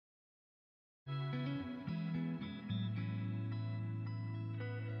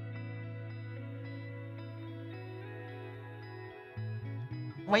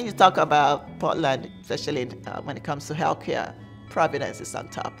When you talk about Portland, especially when it comes to healthcare, Providence is on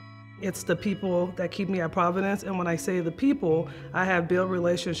top. It's the people that keep me at Providence, and when I say the people, I have built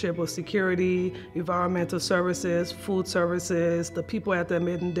relationship with security, environmental services, food services, the people at the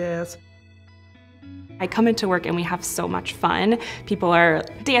admitting desk. I come into work and we have so much fun. People are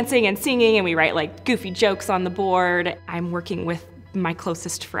dancing and singing and we write like goofy jokes on the board. I'm working with my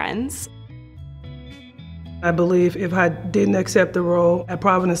closest friends. I believe if I didn't accept the role at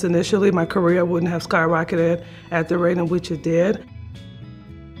Providence initially, my career wouldn't have skyrocketed at the rate in which it did.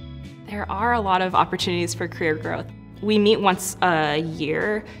 There are a lot of opportunities for career growth. We meet once a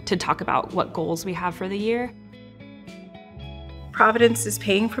year to talk about what goals we have for the year. Providence is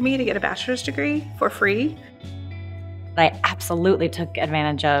paying for me to get a bachelor's degree for free. I absolutely took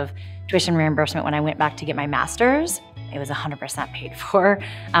advantage of tuition reimbursement when I went back to get my master's. It was 100% paid for,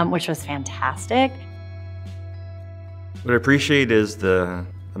 which was fantastic. What I appreciate is the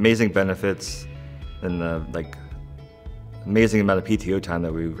amazing benefits and the amazing amount of PTO time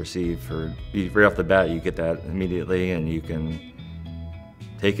that we receive. Right off the bat, you get that immediately, and you can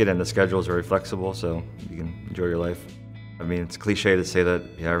take it, and the schedule is very flexible, so you can enjoy your life. I mean, it's cliche to say that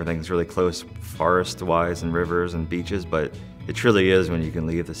everything's really close forest-wise and rivers and beaches, but it truly is when you can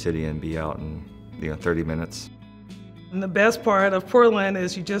leave the city and be out in 30 minutes. And the best part of Portland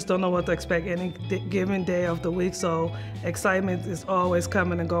is you just don't know what to expect any given day of the week, so excitement is always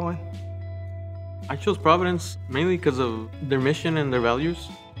coming and going. I chose Providence mainly because of their mission and their values.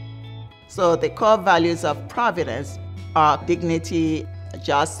 So the core values of Providence are dignity,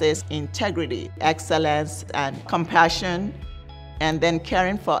 justice, integrity, excellence, and compassion, and then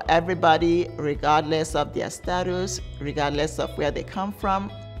caring for everybody regardless of their status, regardless of where they come from.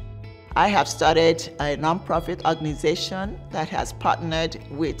 I have started a nonprofit organization that has partnered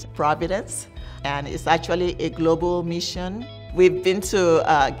with Providence, and it's actually a global mission. We've been to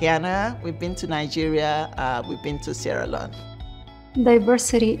Ghana, we've been to Nigeria, we've been to Sierra Leone.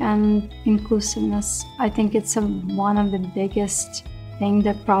 Diversity and inclusiveness, I think it's one of the biggest things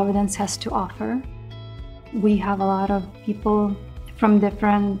that Providence has to offer. We have a lot of people from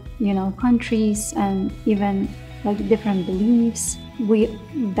different, countries and even different beliefs. We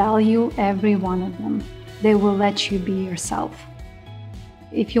value every one of them. They will let you be yourself.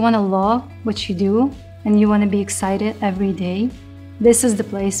 If you want to love what you do and you want to be excited every day, this is the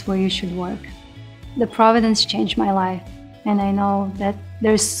place where you should work. The Providence changed my life, and I know that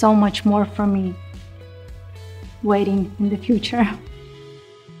there's so much more for me waiting in the future.